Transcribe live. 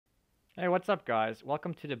Hey, what's up, guys?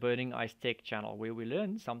 Welcome to the Burning Ice Tech channel where we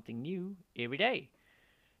learn something new every day.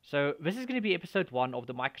 So, this is going to be episode 1 of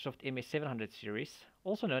the Microsoft MS-700 series,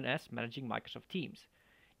 also known as Managing Microsoft Teams.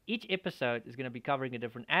 Each episode is going to be covering a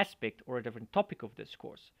different aspect or a different topic of this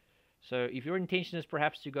course. So, if your intention is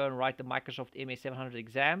perhaps to go and write the Microsoft MS-700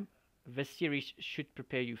 exam, this series should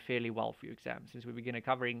prepare you fairly well for your exam since we're going to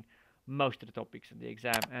covering most of the topics in the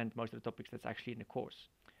exam and most of the topics that's actually in the course.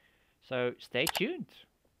 So, stay tuned.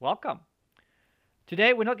 Welcome.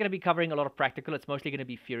 Today, we're not going to be covering a lot of practical. It's mostly going to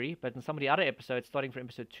be theory. But in some of the other episodes, starting from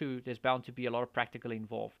episode 2, there's bound to be a lot of practical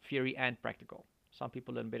involved, theory and practical. Some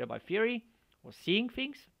people learn better by theory or seeing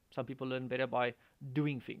things. Some people learn better by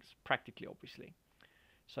doing things, practically, obviously.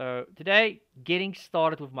 So today, getting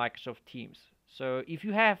started with Microsoft Teams. So if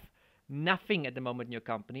you have nothing at the moment in your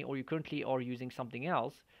company or you currently are using something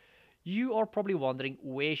else, you are probably wondering,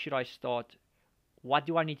 where should I start? What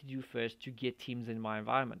do I need to do first to get Teams in my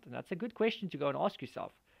environment? And that's a good question to go and ask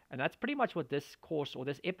yourself. And that's pretty much what this course or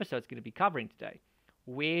this episode is going to be covering today.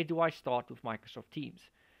 Where do I start with Microsoft Teams?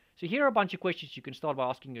 So here are a bunch of questions you can start by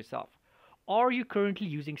asking yourself. Are you currently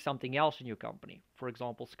using something else in your company? For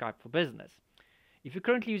example, Skype for Business. If you're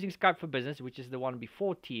currently using Skype for Business, which is the one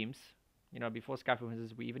before Teams, before Skype for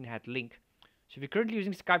Business, we even had Link. So if you're currently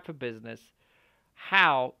using Skype for Business,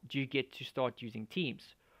 how do you get to start using Teams?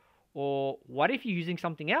 Or what if you're using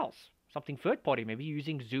something else, something third party? Maybe you're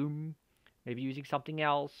using Zoom, maybe you're using something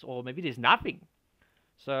else, or maybe there's nothing.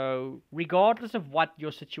 So, regardless of what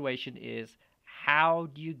your situation is, how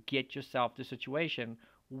do you get yourself to a situation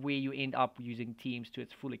where you end up using Teams to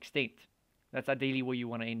its full extent? That's ideally where you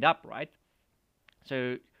want to end up, right?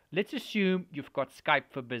 So, let's assume you've got Skype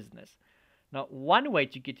for Business. Now, one way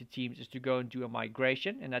to get to Teams is to go and do a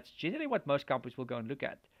migration, and that's generally what most companies will go and look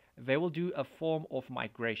at. They will do a form of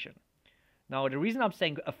migration. Now, the reason I'm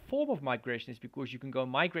saying a form of migration is because you can go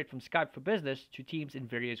migrate from Skype for Business to Teams in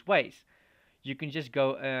various ways. You can just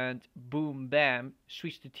go and boom, bam,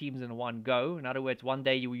 switch to Teams in one go. In other words, one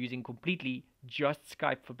day you were using completely just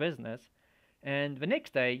Skype for Business, and the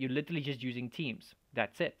next day you're literally just using Teams.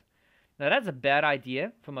 That's it. Now, that's a bad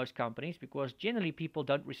idea for most companies because generally people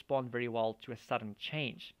don't respond very well to a sudden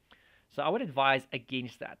change. So I would advise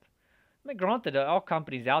against that. Now, granted, there are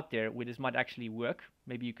companies out there where this might actually work.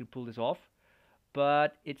 Maybe you can pull this off,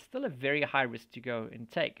 but it's still a very high risk to go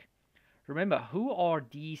and take. Remember, who are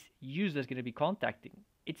these users going to be contacting?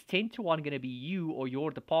 It's 10 to 1 going to be you or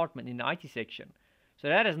your department in the IT section. So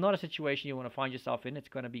that is not a situation you want to find yourself in. It's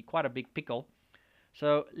going to be quite a big pickle.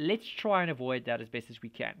 So let's try and avoid that as best as we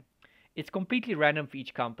can. It's completely random for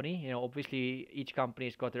each company. Obviously each company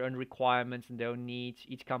has got their own requirements and their own needs.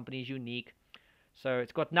 Each company is unique. So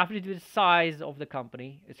it's got nothing to do with the size of the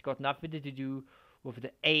company. It's got nothing to do with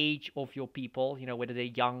the age of your people, whether they're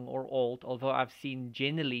young or old. Although I've seen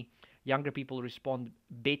generally younger people respond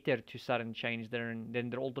better to sudden change than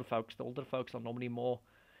the older folks. The older folks are normally more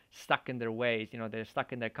stuck in their ways. They're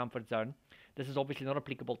stuck in their comfort zone. This is obviously not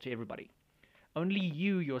applicable to everybody. Only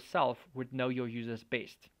you yourself would know your users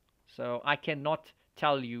best. So I cannot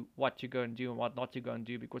tell you what to go and do and what not to go and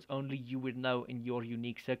do because only you would know in your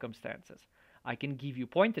unique circumstances. I can give you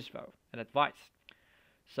pointers though and advice.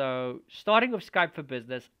 So starting with Skype for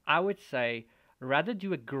Business, I would say rather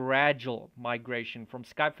do a gradual migration from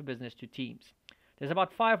Skype for Business to Teams. There's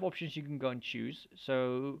about 5 options you can go and choose.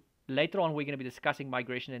 So later on we're going to be discussing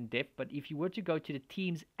migration in depth, but if you were to go to the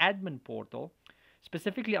Teams admin portal,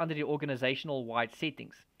 specifically under the organizational wide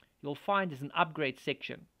settings, you'll find there's an upgrade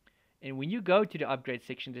section. And when you go to the upgrade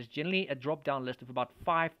section, there's generally a drop down list of about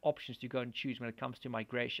 5 options to go and choose when it comes to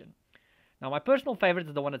migration. Now, my personal favorite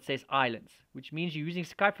is the one that says Islands, which means you're using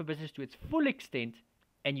Skype for Business to its full extent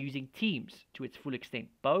and using Teams to its full extent,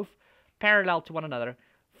 both parallel to one another,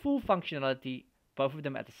 full functionality, both of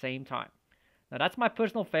them at the same time. Now, that's my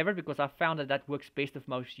personal favorite because I found that works best with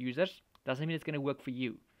most users. Doesn't mean it's going to work for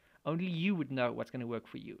you. Only you would know what's going to work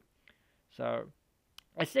for you. So,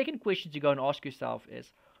 a second question to go and ask yourself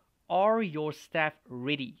is, are your staff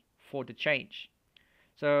ready for the change?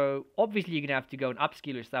 So obviously you're going to have to go and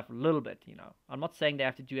upskill your staff a little bit. I'm not saying they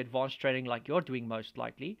have to do advanced training like you're doing most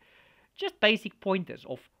likely. Just basic pointers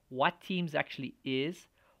of what Teams actually is,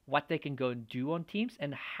 what they can go and do on Teams,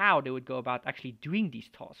 and how they would go about actually doing these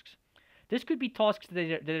tasks. This could be tasks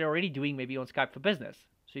that they're already doing maybe on Skype for Business.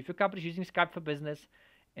 So if your company is using Skype for Business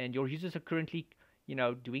and your users are currently,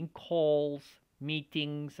 doing calls,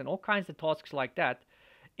 meetings, and all kinds of tasks like that,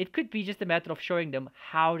 it could be just a matter of showing them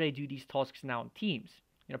how they do these tasks now on Teams.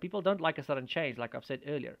 People don't like a sudden change, like I've said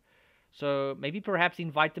earlier. So maybe perhaps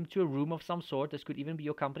invite them to a room of some sort. This could even be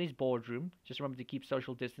your company's boardroom. Just remember to keep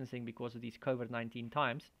social distancing because of these COVID-19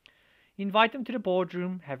 times. Invite them to the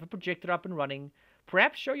boardroom, have a projector up and running,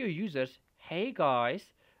 perhaps show your users, hey guys,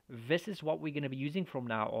 this is what we're going to be using from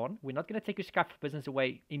now on. We're not going to take your Skype for Business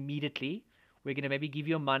away immediately. We're going to maybe give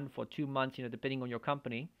you a month or 2 months, depending on your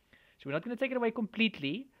company. So we're not going to take it away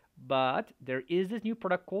completely, but there is this new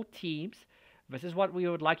product called Teams. This is what we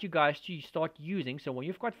would like you guys to start using. So when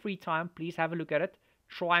you've got free time, please have a look at it.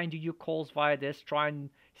 Try and do your calls via this. Try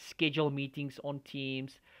and schedule meetings on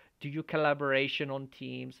Teams. Do your collaboration on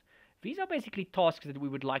Teams. These are basically tasks that we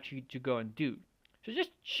would like you to go and do. So just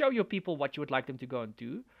show your people what you would like them to go and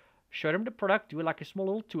do. Show them the product, do like a small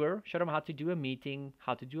little tour, show them how to do a meeting,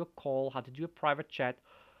 how to do a call, how to do a private chat,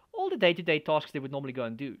 all the day-to-day tasks they would normally go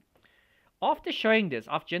and do. After showing this,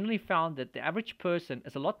 I've generally found that the average person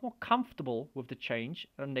is a lot more comfortable with the change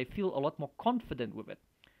and they feel a lot more confident with it.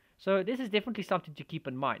 So this is definitely something to keep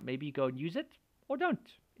in mind. Maybe you go and use it or don't.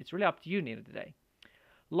 It's really up to you at the end of the day.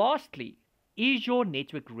 Lastly, is your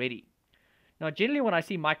network ready? Now, generally when I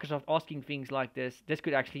see Microsoft asking things like this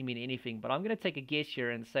could actually mean anything, but I'm going to take a guess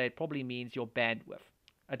here and say it probably means your bandwidth.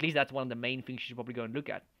 At least that's one of the main things you should probably go and look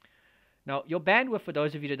at. Now, your bandwidth, for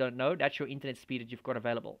those of you that don't know, that's your internet speed that you've got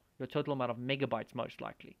available. Your total amount of megabytes, most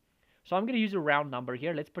likely. So I'm going to use a round number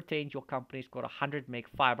here. Let's pretend your company's got a 100 meg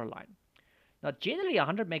fiber line. Now, generally, a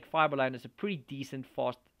 100 meg fiber line is a pretty decent,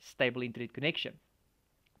 fast, stable internet connection.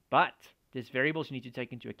 But there's variables you need to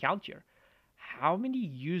take into account here. How many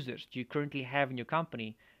users do you currently have in your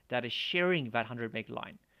company that is sharing that 100 meg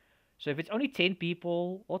line? So if it's only 10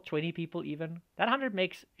 people or 20 people even, that 100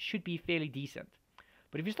 megs should be fairly decent.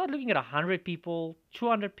 But if you start looking at 100 people,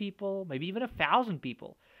 200 people, maybe even 1,000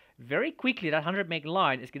 people, very quickly that 100 meg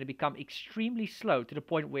line is going to become extremely slow to the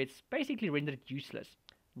point where it's basically rendered useless.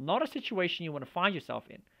 Not a situation you want to find yourself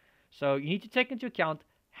in. So you need to take into account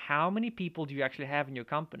how many people do you actually have in your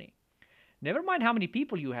company. Never mind how many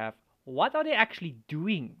people you have, what are they actually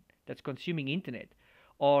doing that's consuming internet?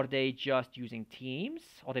 Are they just using Teams?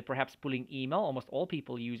 Are they perhaps pulling email? Almost all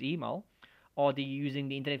people use email. Are they using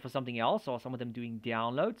the internet for something else? Or some of them doing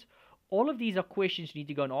downloads? All of these are questions you need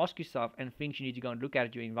to go and ask yourself and things you need to go and look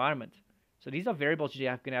at your environment. So these are variables you're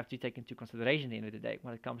going to have to take into consideration at the end of the day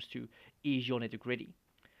when it comes to is your network ready.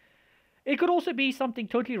 It could also be something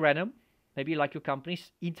totally random. Maybe like your company's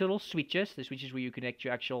internal switches, the switches where you connect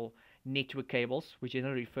your actual network cables, which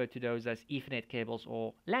generally refer to those as Ethernet cables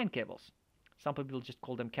or LAN cables. Some people just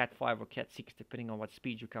call them Cat5 or Cat6 depending on what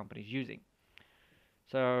speed your company is using.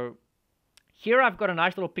 So here I've got a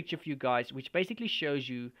nice little picture for you guys which basically shows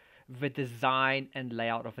you the design and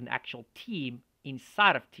layout of an actual team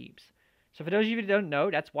inside of Teams. So for those of you who don't know,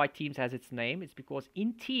 that's why Teams has its name. It's because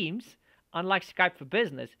in Teams, unlike Skype for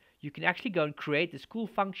Business, you can actually go and create this cool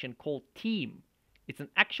function called Team. It's an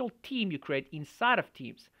actual team you create inside of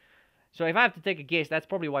Teams. So if I have to take a guess, that's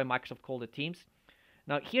probably why Microsoft called it Teams.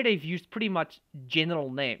 Now here they've used pretty much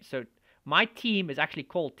general names. So my team is actually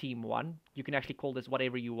called Team 1. You can actually call this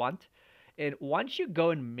whatever you want. And once you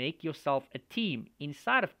go and make yourself a team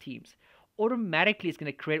inside of Teams, automatically it's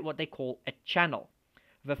going to create what they call a channel.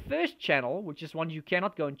 The first channel, which is one you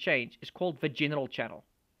cannot go and change, is called the general channel.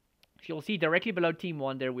 So you'll see directly below Team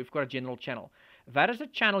 1 there, we've got a general channel. That is a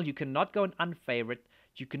channel you cannot go and unfavorite.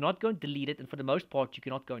 You cannot go and delete it, and for the most part, you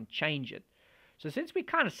cannot go and change it. So since we're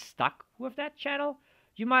kind of stuck with that channel,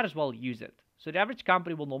 you might as well use it. So the average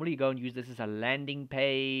company will normally go and use this as a landing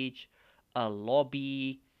page, a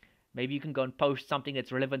lobby. Maybe you can go and post something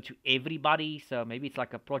that's relevant to everybody. So maybe it's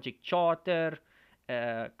like a project charter,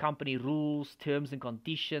 company rules, terms and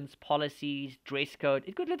conditions, policies, dress code.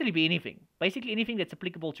 It could literally be anything. Basically anything that's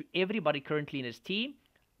applicable to everybody currently in his team,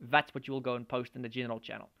 that's what you will go and post in the general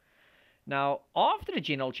channel. Now, after the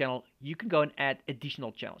general channel, you can go and add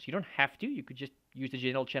additional channels. You don't have to. You could just use the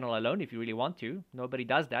general channel alone if you really want to. Nobody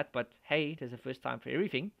does that, but hey, there's a first time for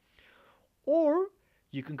everything. Or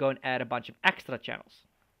you can go and add a bunch of extra channels.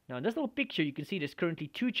 Now, in this little picture, you can see there's currently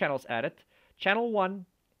 2 channels added, channel 1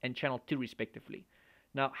 and channel 2 respectively.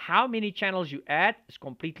 Now, how many channels you add is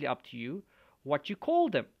completely up to you. What you call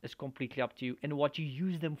them is completely up to you. And what you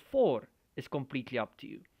use them for is completely up to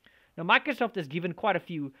you. Now, Microsoft has given quite a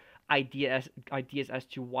few ideas as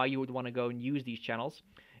to why you would want to go and use these channels.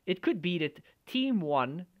 It could be that Team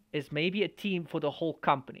 1 is maybe a team for the whole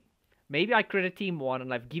company. Maybe I create a Team 1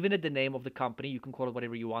 and I've given it the name of the company. You can call it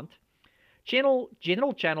whatever you want. General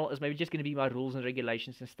channel is maybe just going to be my rules and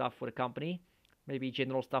regulations and stuff for the company. Maybe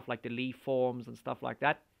general stuff like the leave forms and stuff like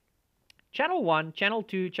that. Channel 1, Channel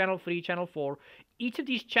 2, Channel 3, Channel 4. Each of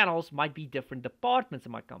these channels might be different departments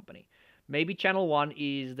in my company. Maybe Channel 1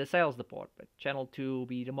 is the sales department. Channel 2 will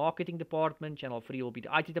be the marketing department. Channel 3 will be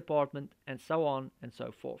the IT department, and so on and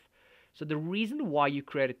so forth. So the reason why you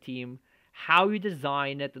create a team how you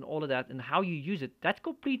design it and all of that and how you use it, that's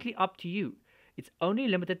completely up to you. It's only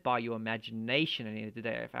limited by your imagination at the end of the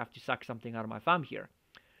day, if I have to suck something out of my thumb here.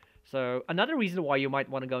 So another reason why you might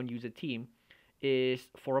want to go and use a team is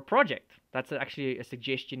for a project. That's actually a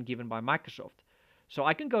suggestion given by Microsoft. So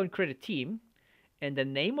I can go and create a team, and the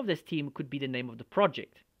name of this team could be the name of the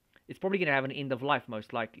project. It's probably going to have an end of life,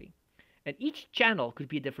 most likely. And each channel could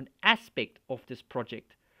be a different aspect of this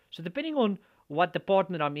project. So depending on what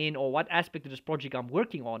department I'm in or what aspect of this project I'm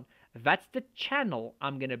working on, that's the channel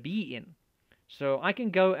I'm going to be in. So I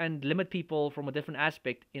can go and limit people from a different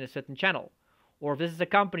aspect in a certain channel. Or if this is a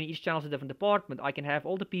company, each channel is a different department, I can have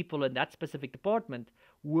all the people in that specific department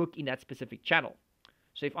work in that specific channel.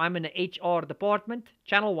 So if I'm in the HR department,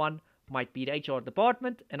 channel 1 might be the HR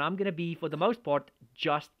department, and I'm going to be, for the most part,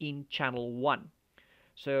 just in channel 1.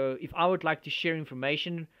 So if I would like to share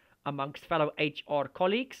information amongst fellow HR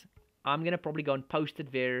colleagues, I'm going to probably go and post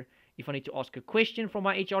it there. If I need to ask a question from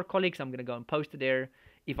my HR colleagues, I'm going to go and post it there.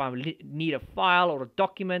 If I need a file or a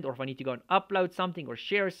document, or if I need to go and upload something or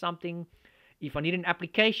share something, if I need an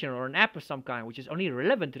application or an app of some kind, which is only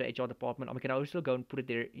relevant to the HR department, I can also go and put it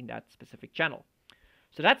there in that specific channel.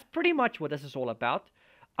 So that's pretty much what this is all about.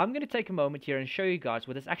 I'm going to take a moment here and show you guys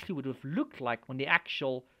what this actually would have looked like on the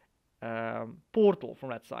actual portal from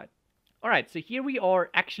that side. Alright, so here we are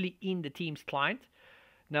actually in the Teams client.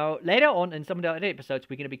 Now, later on in some of the other episodes,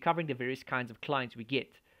 we're going to be covering the various kinds of clients we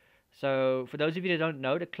get. So, for those of you that don't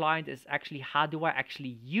know, the client is actually how do I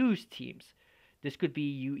actually use Teams. This could be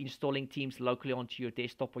you installing Teams locally onto your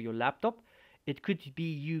desktop or your laptop. It could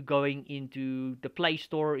be you going into the Play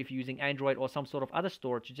Store if you're using Android or some sort of other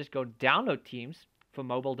store to just go download Teams for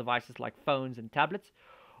mobile devices like phones and tablets.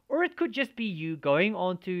 Or it could just be you going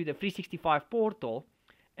onto the 365 portal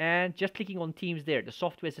and just clicking on Teams there, the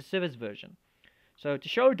software as a service version. So to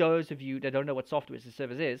show those of you that don't know what software as a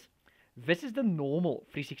service is, this is the normal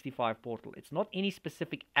 365 portal. It's not any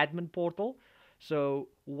specific admin portal. So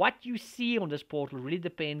what you see on this portal really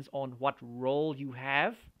depends on what role you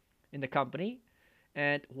have in the company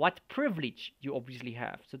and what privilege you obviously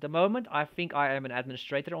have. So at the moment, I think I am an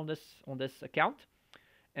administrator on this account.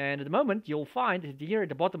 And at the moment, you'll find that here at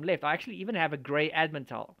the bottom left, I actually even have a gray admin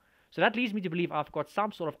tile. So that leads me to believe I've got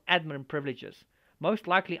some sort of admin privileges. Most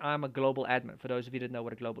likely, I'm a global admin, for those of you that know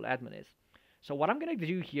what a global admin is. So what I'm going to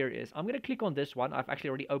do here is, I'm going to click on this one. I've actually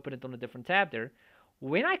already opened it on a different tab there.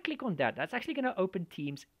 When I click on that, that's actually going to open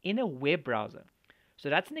Teams in a web browser. So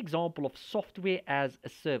that's an example of software as a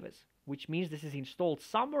service, which means this is installed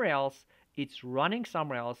somewhere else, it's running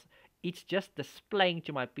somewhere else, it's just displaying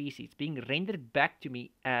to my PC. It's being rendered back to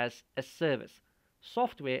me as a service.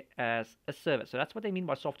 Software as a service. So that's what they mean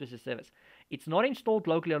by software as a service. It's not installed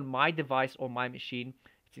locally on my device or my machine.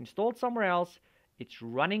 It's installed somewhere else. It's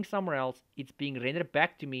running somewhere else. It's being rendered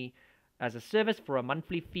back to me as a service for a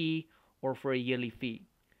monthly fee or for a yearly fee.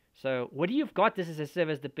 So whether you've got this as a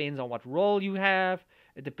service depends on what role you have.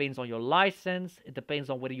 It depends on your license. It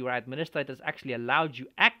depends on whether your administrators actually allowed you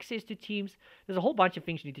access to Teams. There's a whole bunch of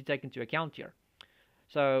things you need to take into account here.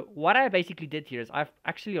 So what I basically did here is I've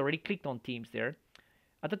actually already clicked on Teams there.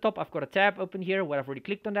 At the top, I've got a tab open here where I've already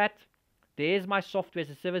clicked on that. There's my software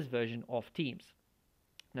as a service version of Teams.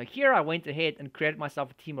 Now here I went ahead and created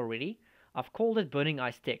myself a team already. I've called it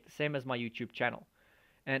BurningIceTech, the same as my YouTube channel.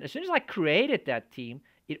 And as soon as I created that team,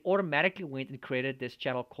 it automatically went and created this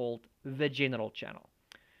channel called the General Channel.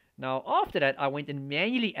 Now, after that, I went and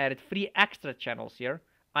manually added 3 extra channels here.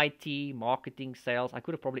 IT, marketing, sales. I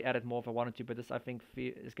could have probably added more if I wanted to, but this, I think,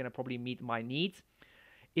 is going to probably meet my needs.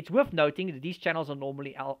 It's worth noting that these channels are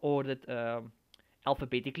normally ordered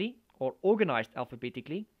alphabetically or organized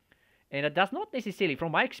alphabetically. And it does not necessarily,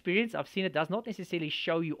 from my experience, I've seen it does not necessarily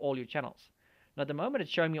show you all your channels. Now, at the moment,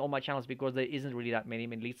 it's showing me all my channels because there isn't really that many. I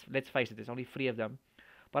mean, let's face it, there's only 3 of them.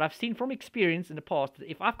 But I've seen from experience in the past that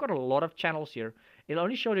if I've got a lot of channels here, it'll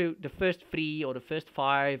only show you the first 3 or the first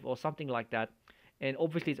 5 or something like that. And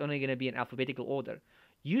obviously, it's only going to be in alphabetical order.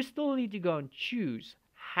 You still need to go and choose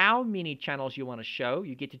how many channels you want to show.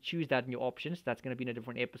 You get to choose that in your options. That's going to be in a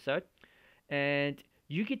different episode. And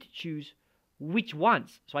you get to choose which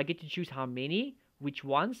ones. So I get to choose how many, which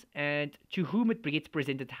ones, and to whom it gets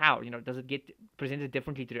presented how. You know, does it get presented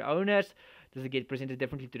differently to the owners? Does it get presented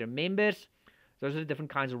differently to the members? Those are the different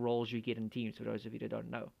kinds of roles you get in Teams, for those of you that don't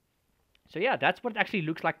know. So yeah, that's what it actually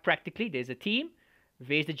looks like practically. There's a team,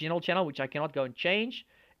 there's the general channel, which I cannot go and change,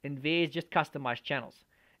 and there's just customized channels.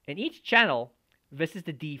 And each channel, this is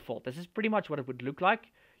the default. This is pretty much what it would look like.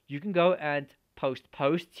 You can go and post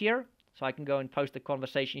posts here. So I can go and post a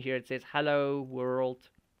conversation here. It says, hello world.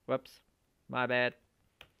 Whoops, my bad.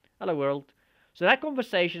 Hello world. So that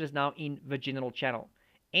conversation is now in the general channel.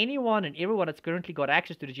 anyone and everyone that's currently got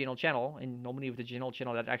access to the general channel, and normally with the general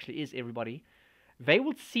channel that actually is everybody, they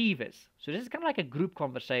would see this. So this is kind of like a group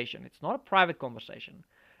conversation. It's not a private conversation.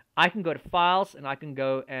 I can go to files and I can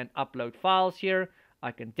go and upload files here.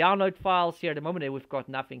 I can download files here. At the moment we've got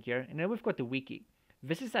nothing here. And then we've got the wiki.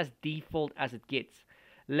 This is as default as it gets.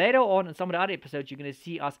 Later on in some of the other episodes, you're going to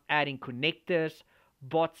see us adding connectors,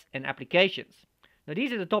 bots, and applications. Now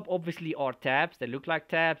these at the top obviously are tabs. They look like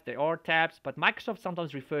tabs. They are tabs. But Microsoft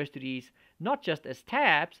sometimes refers to these not just as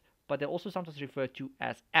tabs, but they're also sometimes referred to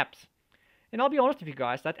as apps. And I'll be honest with you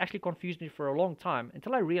guys, that actually confused me for a long time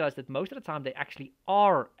until I realized that most of the time they actually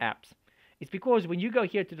are apps. It's because when you go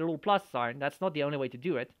here to the little plus sign, that's not the only way to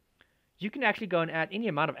do it. You can actually go and add any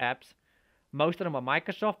amount of apps. Most of them are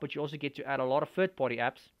Microsoft, but you also get to add a lot of third-party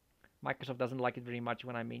apps. Microsoft doesn't like it very much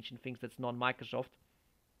when I mention things that's non-Microsoft.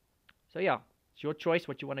 So yeah, it's your choice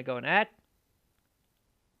what you want to go and add.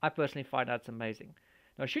 I personally find that's amazing.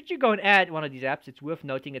 Now, should you go and add one of these apps, it's worth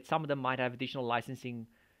noting that some of them might have additional licensing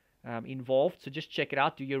involved. So just check it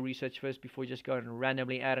out. Do your research first before you just go and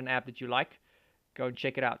randomly add an app that you like. Go and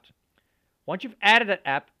check it out. Once you've added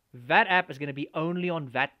that app is going to be only on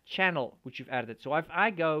that channel which you've added it. So if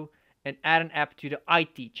I go and add an app to the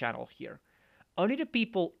IT channel here, only the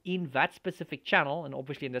people in that specific channel, and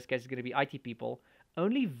obviously in this case it's going to be IT people,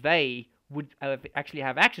 only they would actually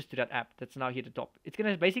have access to that app that's now here at the top. It's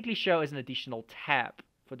going to basically show as an additional tab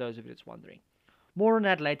for those of you that's wondering. More on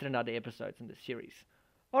that later in other episodes in this series.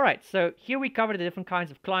 Alright, so here we cover the different kinds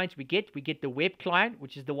of clients we get. We get the web client,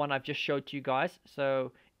 which is the one I've just showed to you guys.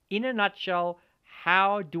 So in a nutshell,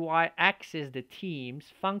 how do I access the Teams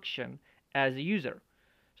function as a user?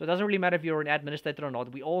 So it doesn't really matter if you're an administrator or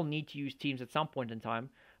not. We all need to use Teams at some point in time.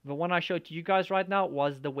 The one I showed to you guys right now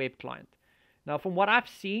was the web client. Now, from what I've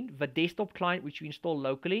seen, the desktop client, which you install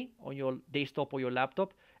locally on your desktop or your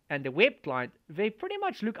laptop, and the web client, they pretty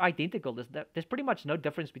much look identical. There's pretty much no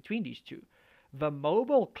difference between these two. The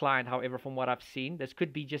mobile client, however, from what I've seen, this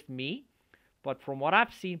could be just me, but from what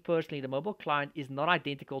I've seen personally, the mobile client is not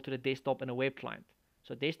identical to the desktop and a web client.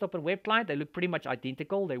 So desktop and web client, they look pretty much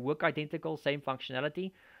identical. They work identical, same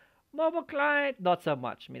functionality. Mobile client, not so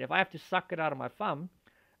much. I mean, if I have to suck it out of my thumb,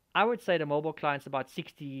 I would say the mobile client's about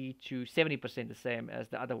 60 to 70% the same as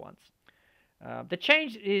the other ones. The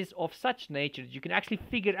change is of such nature that you can actually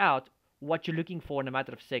figure out what you're looking for in a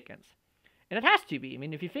matter of seconds. And it has to be. I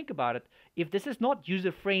mean, if you think about it, if this is not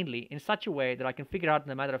user-friendly in such a way that I can figure out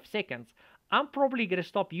in a matter of seconds, I'm probably going to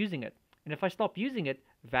stop using it. And if I stop using it,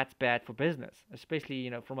 that's bad for business,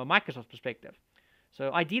 especially, from a Microsoft perspective.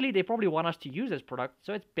 So ideally, they probably want us to use this product,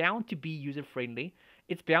 so it's bound to be user-friendly.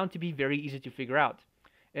 It's bound to be very easy to figure out.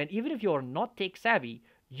 And even if you're not tech-savvy,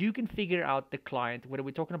 you can figure out the client, whether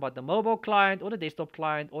we're talking about the mobile client or the desktop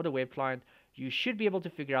client or the web client, you should be able to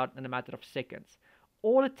figure out in a matter of seconds.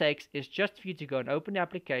 All it takes is just for you to go and open the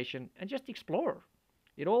application and just explore.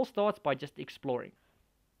 It all starts by just exploring.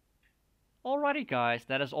 Alrighty guys,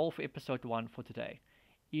 that is all for episode 1 for today.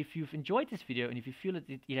 If you've enjoyed this video and if you feel that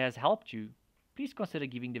it has helped you, please consider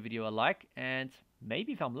giving the video a like, and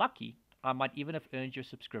maybe if I'm lucky, I might even have earned your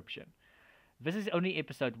subscription. This is only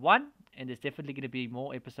episode 1, and there's definitely going to be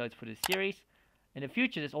more episodes for this series. In the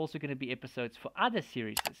future, there's also going to be episodes for other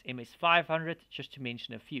series, MS-700, just to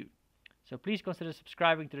mention a few. So please consider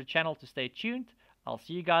subscribing to the channel to stay tuned. I'll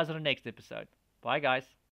see you guys on the next episode. Bye guys.